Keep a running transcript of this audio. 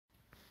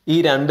ഈ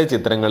രണ്ട്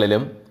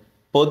ചിത്രങ്ങളിലും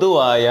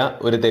പൊതുവായ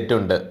ഒരു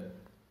തെറ്റുണ്ട്.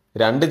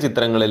 രണ്ട്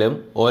ചിത്രങ്ങളിലും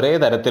ഒരേ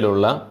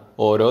തരത്തിലുള്ള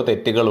ഓരോ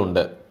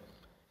തെറ്റുകളുണ്ട്.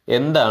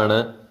 എന്താണ്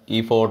ഈ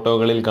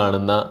ഫോട്ടോകളിൽ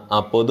കാണുന്ന ആ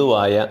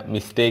പൊതുവായ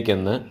മിസ്റ്റേക്ക്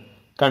എന്ന്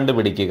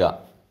കണ്ടുപിടിക്കുക.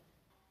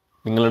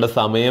 നിങ്ങളുടെ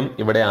സമയം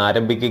ഇവിടെ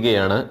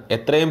ആരംഭിക്കുകയാണ്.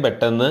 എത്രയും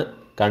പെട്ടെന്ന്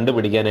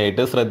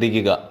കണ്ടുപിടിക്കാനായിട്ട്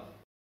ശ്രദ്ധിക്കുക.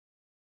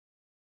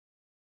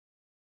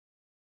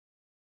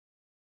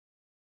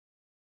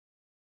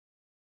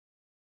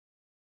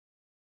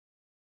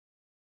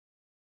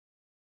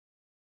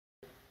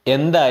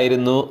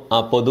 എന്തായിരുന്നു ആ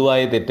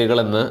പൊതുവായ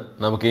തെറ്റുകളെന്ന്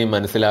നമുക്ക്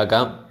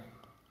മനസ്സിലാക്കാം.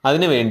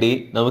 അതിനുവേണ്ടി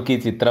നമുക്ക് ഈ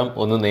ചിത്രം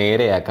ഒന്ന്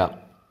നേരെയാക്കാം.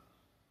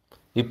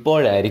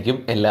 ഇപ്പോഴായിരിക്കും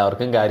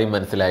എല്ലാവർക്കും കാര്യം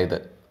മനസ്സിലായത്.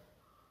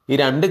 ഈ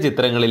രണ്ട്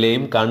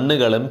ചിത്രങ്ങളിലെയും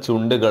കണ്ണുകളും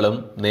ചുണ്ടുകളും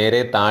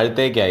നേരെ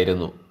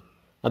താഴത്തേക്കായിരുന്നു.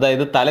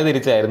 അതായത് തല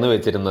തിരിച്ചായിരുന്നു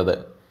വെച്ചിരുന്നത്.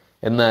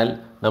 എന്നാൽ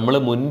നമ്മൾ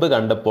മുൻപ്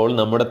കണ്ടപ്പോൾ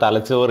നമ്മുടെ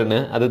തലച്ചോറിന്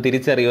അത്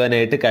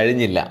തിരിച്ചറിയുവാനായിട്ട്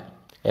കഴിഞ്ഞില്ല.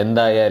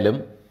 എന്തായാലും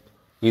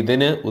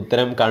ഇതിന്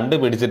ഉത്തരം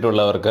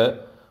കണ്ടുപിടിച്ചിട്ടുള്ളവർക്ക്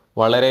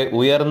വളരെ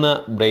ഉയർന്ന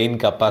ബ്രെയിൻ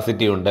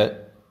കപ്പാസിറ്റി ഉണ്ട്.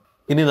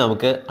 ഇനി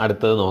നമുക്ക്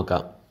അടുത്തത്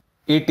നോക്കാം.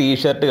 ഈ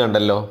ടീഷർട്ട്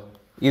കണ്ടല്ലോ,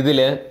 ഇതിൽ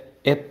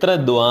എത്ര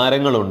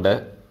ദ്വാരങ്ങളുണ്ട്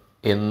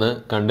എന്ന്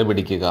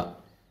കണ്ടുപിടിക്കുക.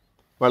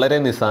 വളരെ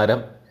നിസ്സാരം.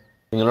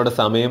 നിങ്ങളുടെ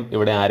സമയം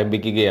ഇവിടെ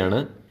ആരംഭിക്കുകയാണ്.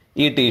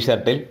 ഈ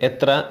ടീഷർട്ടിൽ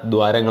എത്ര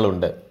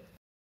ദ്വാരങ്ങളുണ്ട്?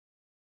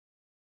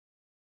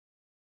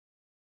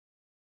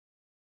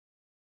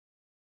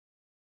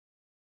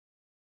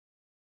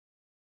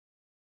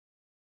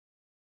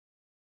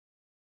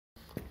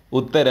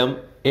 ഉത്തരം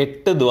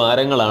 8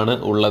 ദ്വാരങ്ങളാണ്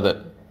ഉള്ളത്.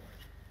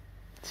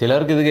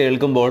 ചിലർക്കിത്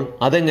കേൾക്കുമ്പോൾ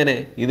അതെങ്ങനെ,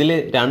 ഇതിൽ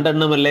 2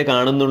 എണ്ണമല്ലേ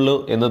കാണുന്നുള്ളൂ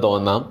എന്ന്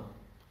തോന്നാം.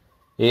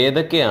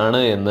 ഏതൊക്കെയാണ്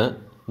എന്ന്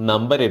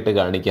നമ്പർ ഇട്ട്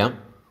കാണിക്കാം.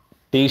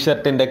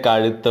 ടീഷർട്ടിൻ്റെ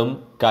കഴുത്തും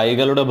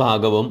കൈകളുടെ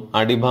ഭാഗവും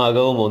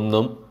അടിഭാഗവും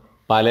ഒന്നും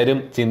പലരും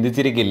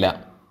ചിന്തിച്ചിരിക്കില്ല.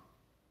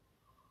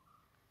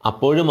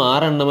 അപ്പോഴും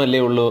 6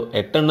 എണ്ണമല്ലേ ഉള്ളൂ,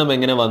 8 എണ്ണം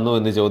എങ്ങനെ വന്നു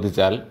എന്ന്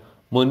ചോദിച്ചാൽ,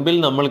 മുൻപിൽ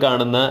നമ്മൾ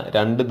കാണുന്ന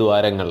 2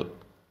 ദ്വാരങ്ങൾ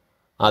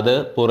അത്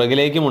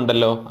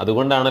പുറകിലേക്കുമുണ്ടല്ലോ,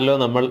 അതുകൊണ്ടാണല്ലോ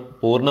നമ്മൾ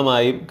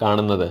പൂർണ്ണമായും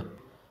കാണുന്നത്.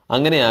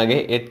 അങ്ങനെയാകെ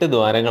 8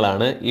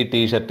 ദ്വാരങ്ങളാണ് ഈ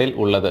ടീഷർട്ടിൽ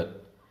ഉള്ളത്.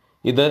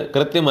 ഇത്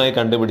കൃത്യമായി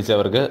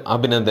കണ്ടുപിടിച്ചവർക്ക്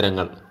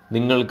അഭിനന്ദനങ്ങൾ.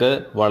 നിങ്ങൾക്ക്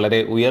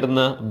വളരെ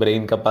ഉയർന്ന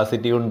ബ്രെയിൻ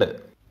കപ്പാസിറ്റി ഉണ്ട്.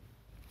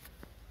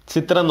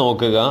 ചിത്രം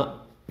നോക്കുക.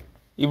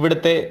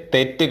 ഇവിടുത്തെ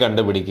തെറ്റ്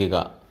കണ്ടുപിടിക്കുക.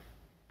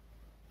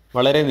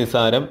 വളരെ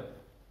നിസ്സാരം.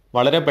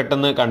 വളരെ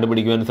പെട്ടെന്ന്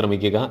കണ്ടുപിടിക്കുവാൻ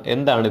ശ്രമിക്കുക.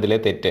 എന്താണ് ഇതിലെ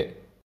തെറ്റ്?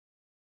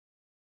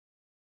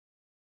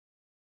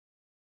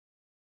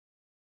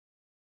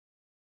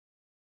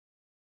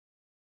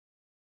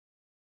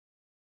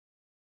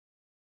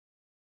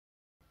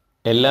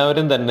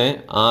 എല്ലാവരും തന്നെ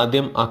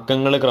ആദ്യം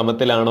അക്കങ്ങൾ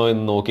ക്രമത്തിലാണോ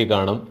എന്ന് നോക്കി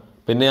കാണും.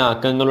 പിന്നെ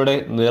അക്കങ്ങളുടെ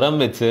നിറം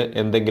വെച്ച്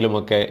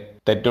എന്തെങ്കിലുമൊക്കെ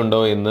തെറ്റുണ്ടോ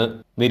എന്ന്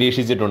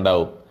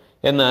നിരീക്ഷിച്ചിട്ടുണ്ടാവും.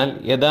 എന്നാൽ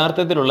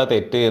യഥാർത്ഥത്തിലുള്ള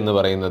തെറ്റ് എന്ന്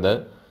പറയുന്നത്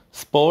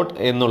സ്പോട്ട്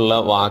എന്നുള്ള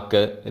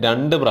വാക്ക്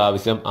 2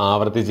 പ്രാവശ്യം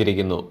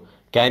ആവർത്തിച്ചിരിക്കുന്നു.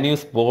 Can you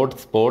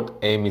spot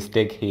A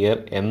mistake here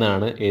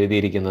എന്നാണ്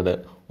എഴുതിയിരിക്കുന്നത്.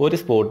 ഒരു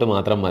സ്പോട്ട്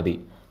മാത്രം മതി.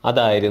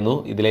 അതായിരുന്നു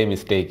ഇതിലെ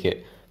മിസ്റ്റേക്ക്.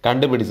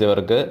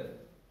 കണ്ടുപിടിച്ചവർക്ക്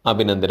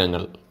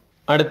അഭിനന്ദനങ്ങൾ.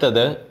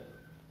 അടുത്തത്,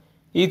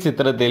 ഈ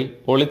ചിത്രത്തിൽ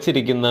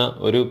ഒളിച്ചിരിക്കുന്ന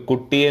ഒരു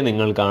കുട്ടിയെ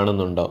നിങ്ങൾ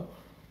കാണുന്നുണ്ടോ?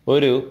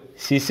 ഒരു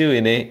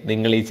ശിശുവിനെ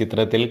നിങ്ങൾ ഈ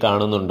ചിത്രത്തിൽ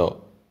കാണുന്നുണ്ടോ?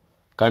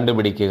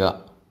 കണ്ടുപിടിക്കുക.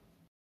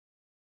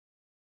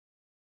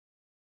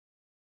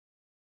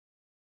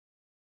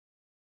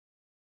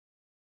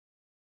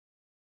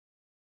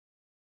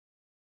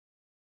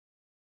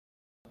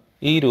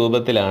 ഈ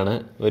രൂപത്തിലാണ്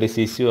ഒരു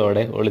ശിശു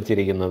അവിടെ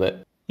ഒളിച്ചിരിക്കുന്നത്.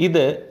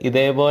 ഇത്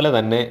ഇതേപോലെ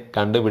തന്നെ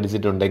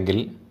കണ്ടുപിടിച്ചിട്ടുണ്ടെങ്കിൽ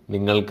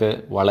നിങ്ങൾക്ക്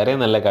വളരെ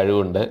നല്ല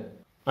കഴിവുണ്ട്.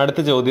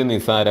 അടുത്ത ചോദ്യം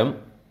നിസ്സാരം,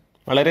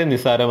 വളരെ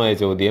നിസ്സാരമായ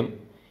ചോദ്യം.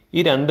 ഈ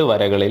 2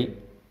 വരകളിൽ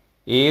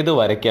ഏത്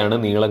വരയ്ക്കാണ്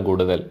നീളം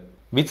കൂടുതൽ?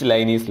 Which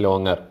line is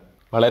longer?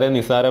 വളരെ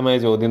നിസ്സാരമായ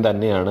ചോദ്യം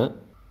തന്നെയാണ്.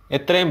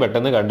 എത്രയും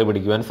പെട്ടെന്ന്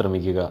കണ്ടുപിടിക്കുവാൻ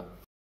ശ്രമിക്കുക.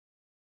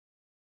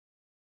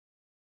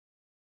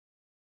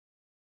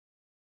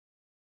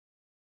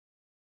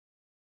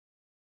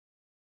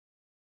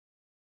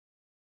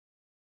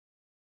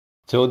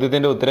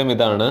 ചോദ്യത്തിൻ്റെ ഉത്തരം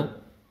ഇതാണ്.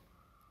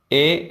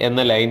 എ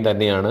എന്ന ലൈൻ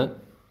തന്നെയാണ്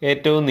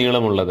ഏറ്റവും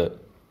നീളമുള്ളത്.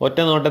 ഒറ്റ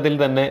നോട്ടത്തിൽ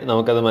തന്നെ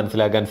നമുക്കത്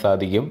മനസ്സിലാക്കാൻ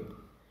സാധിക്കും.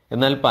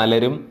 എന്നാൽ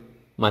പലരും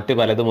മറ്റ്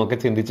പലതുമൊക്കെ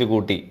ചിന്തിച്ചു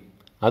കൂട്ടി.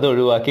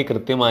 അതൊഴിവാക്കി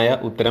കൃത്യമായ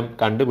ഉത്തരം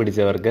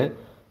കണ്ടുപിടിച്ചവർക്ക്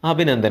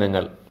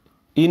അഭിനന്ദനങ്ങൾ.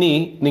 ഇനി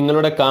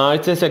നിങ്ങളുടെ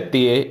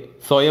കാഴ്ചശക്തിയെ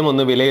സ്വയം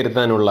ഒന്ന്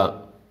വിലയിരുത്താനുള്ള,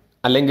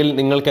 അല്ലെങ്കിൽ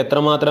നിങ്ങൾക്ക്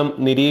എത്രമാത്രം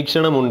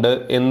നിരീക്ഷണമുണ്ട്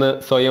എന്ന്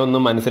സ്വയം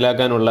ഒന്ന്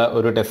മനസ്സിലാക്കാനുള്ള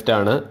ഒരു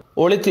ടെസ്റ്റാണ്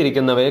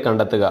ഒളിച്ചിരിക്കുന്നവയെ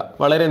കണ്ടെത്തുക.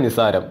 വളരെ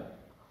നിസ്സാരം.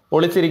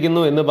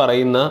 ഒളിച്ചിരിക്കുന്നു എന്ന്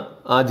പറയുന്ന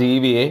ആ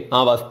ജീവിയെ,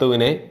 ആ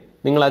വസ്തുവിനെ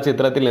നിങ്ങൾ ആ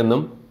ചിത്രത്തിൽ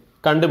നിന്നും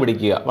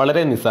കണ്ടുപിടിക്കുക.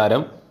 വളരെ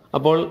നിസ്സാരം.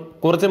 അപ്പോൾ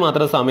കുറച്ച്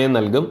മാത്രം സമയം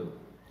നൽകും.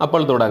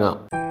 അപ്പോൾ തുടങ്ങാം.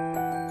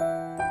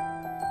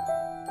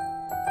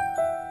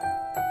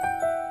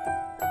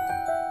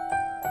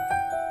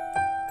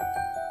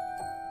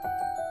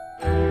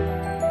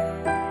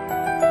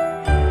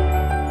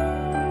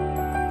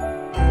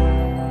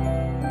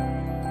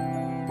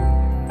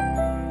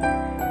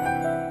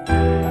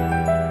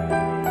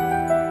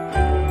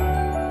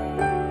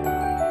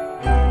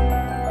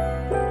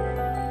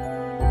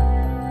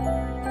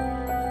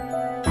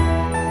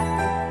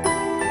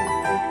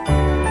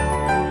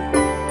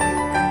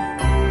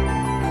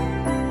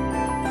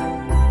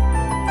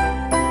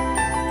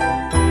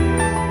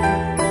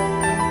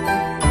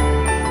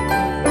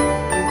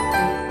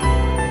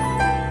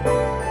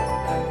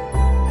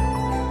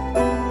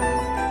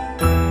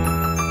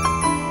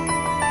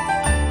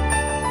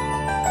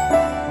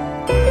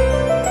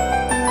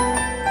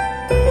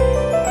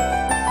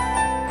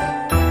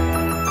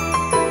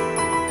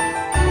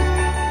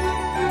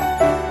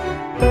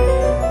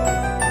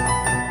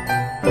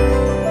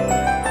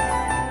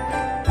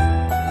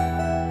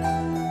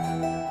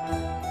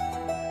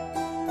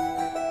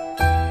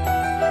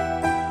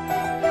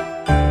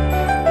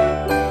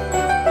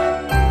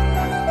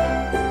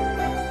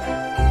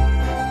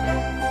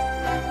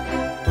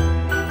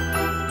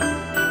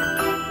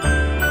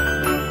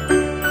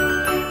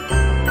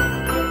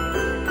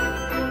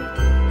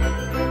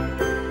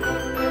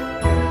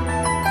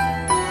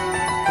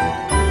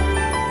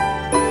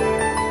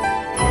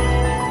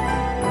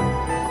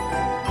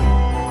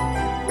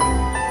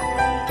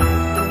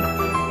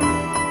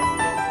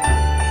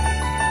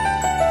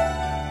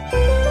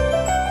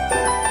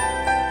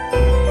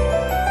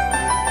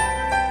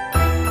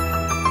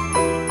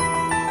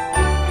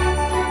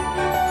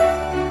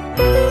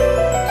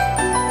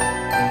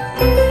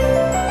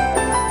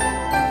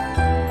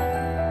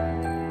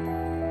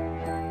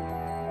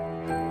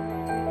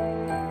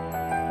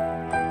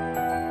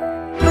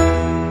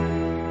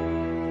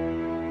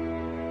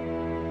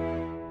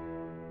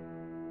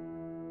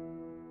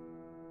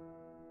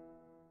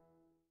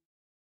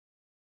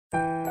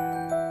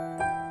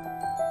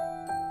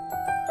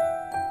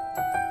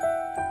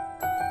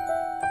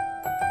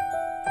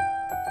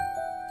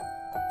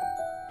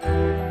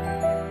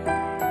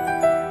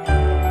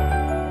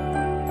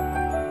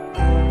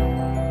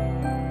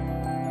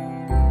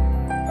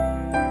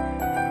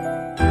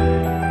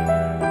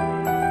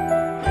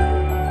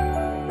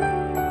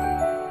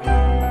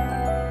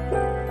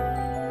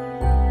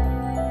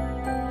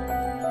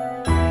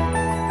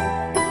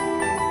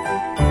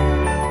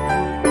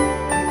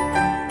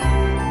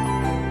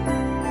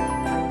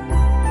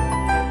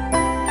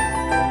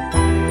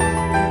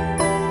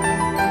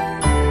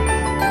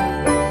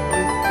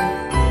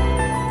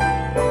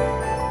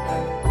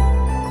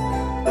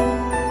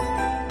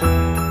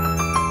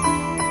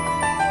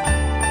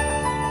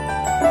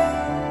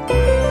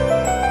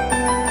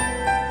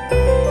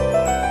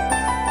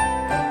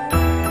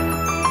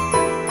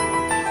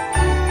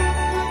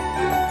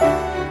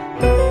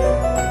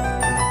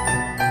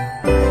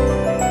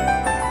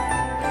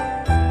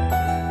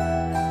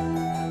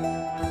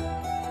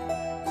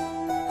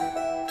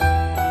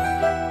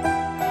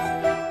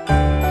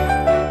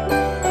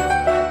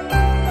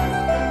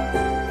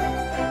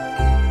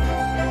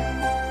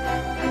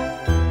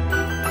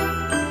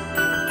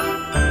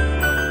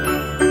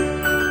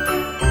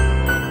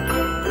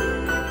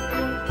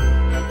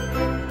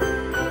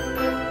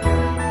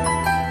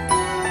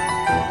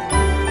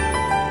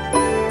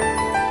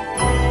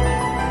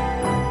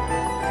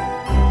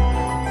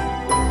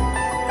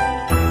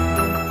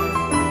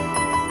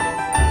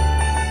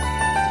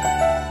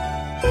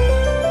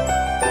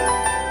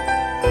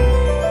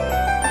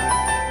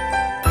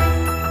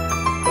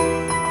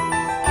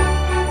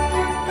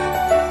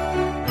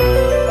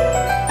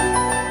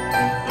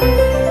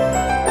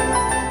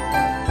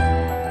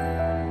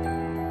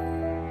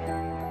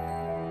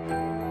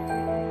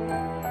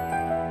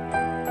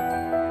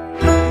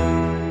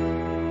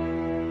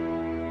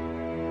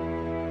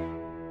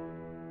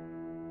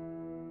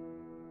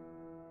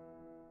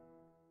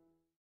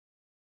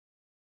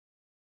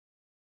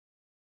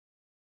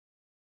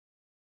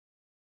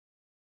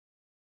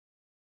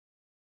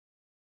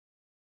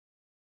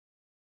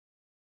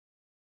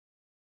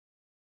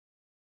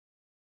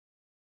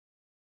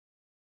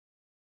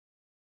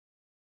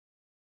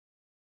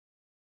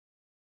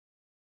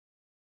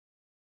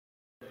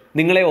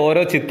 നിങ്ങളെ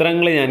ഓരോ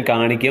ചിത്രങ്ങൾ ഞാൻ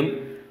കാണിക്കും.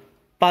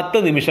 10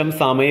 നിമിഷം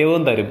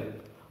സമയവും തരും.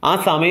 ആ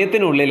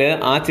സമയത്തിനുള്ളിൽ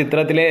ആ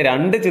ചിത്രത്തിലെ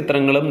 2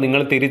 ചിത്രങ്ങളും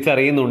നിങ്ങൾ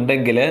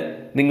തിരിച്ചറിയുന്നുണ്ടെങ്കിൽ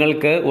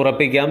നിങ്ങൾക്ക്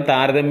ഉറപ്പിക്കാം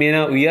താരതമ്യേന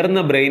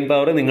ഉയർന്ന ബ്രെയിൻ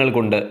പവർ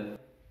നിങ്ങൾക്കുണ്ട്.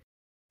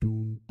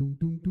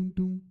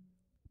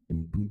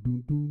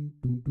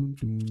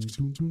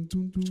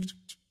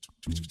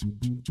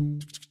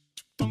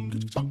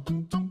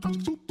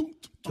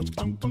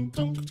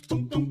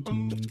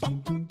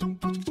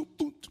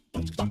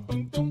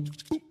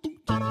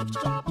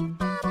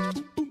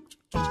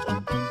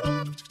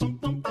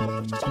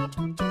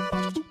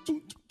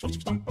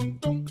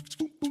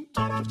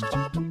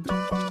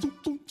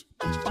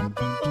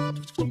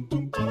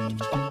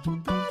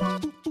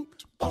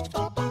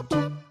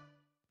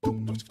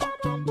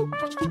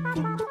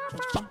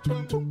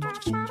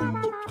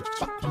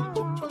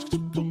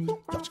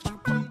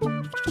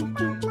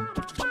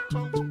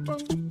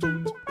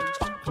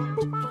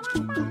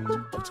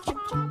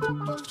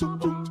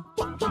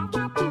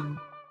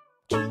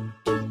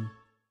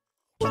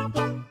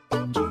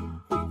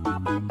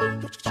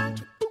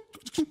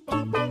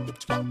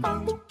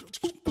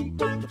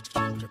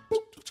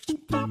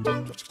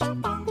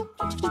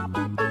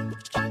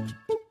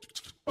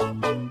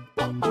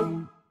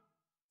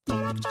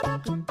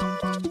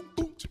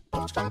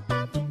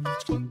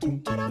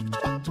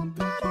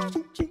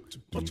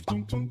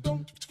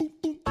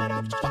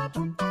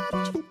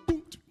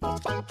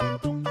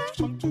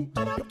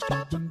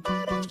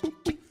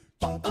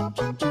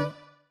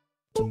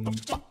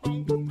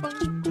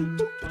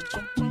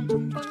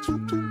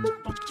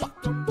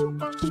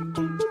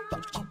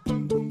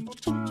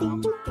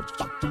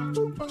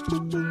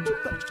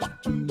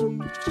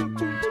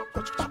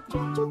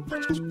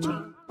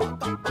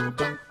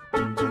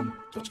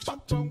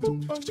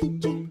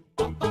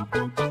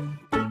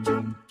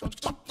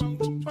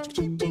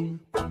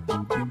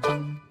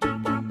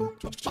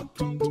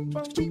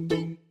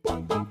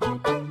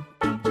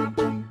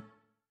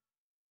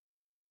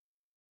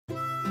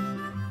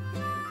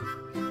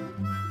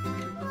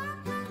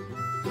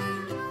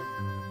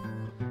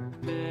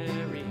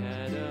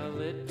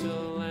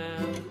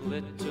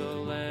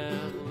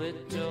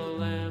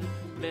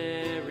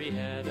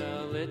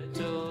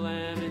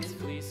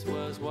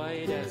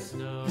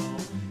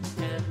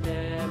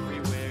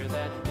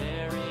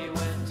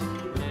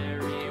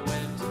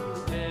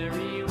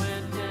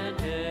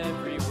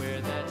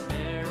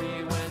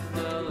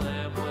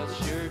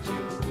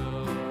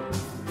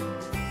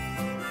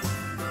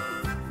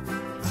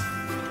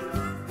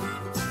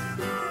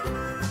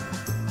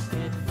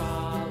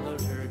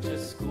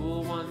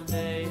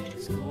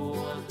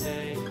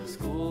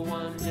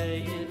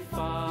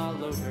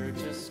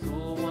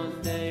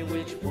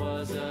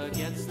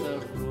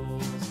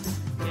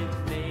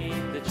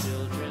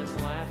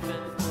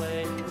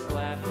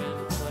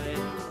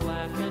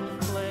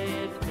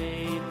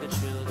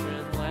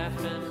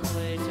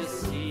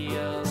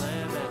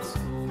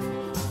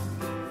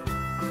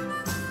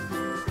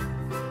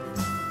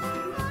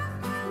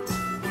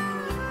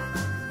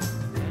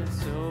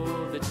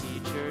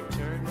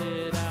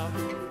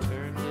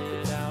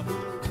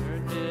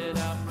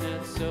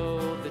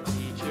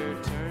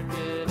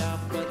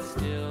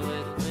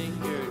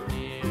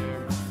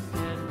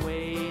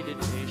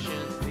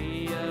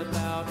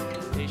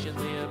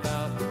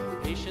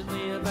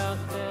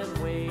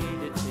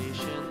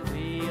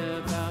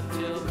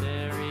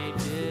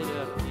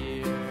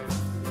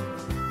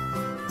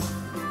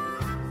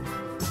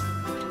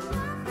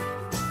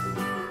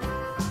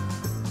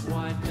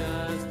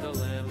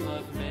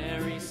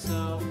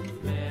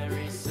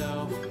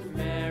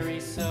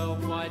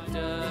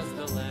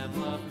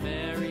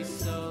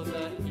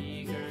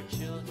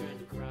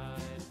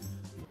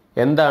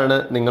 എന്താണ്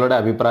നിങ്ങളുടെ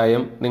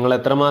അഭിപ്രായം? നിങ്ങൾ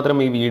എത്രമാത്രം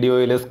ഈ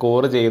വീഡിയോയിൽ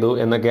സ്കോർ ചെയ്തു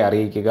എന്നൊക്കെ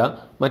അറിയിക്കുക.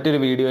 മറ്റൊരു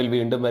വീഡിയോയിൽ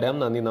വീണ്ടും വരാം.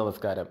 നന്ദി,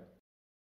 നമസ്കാരം.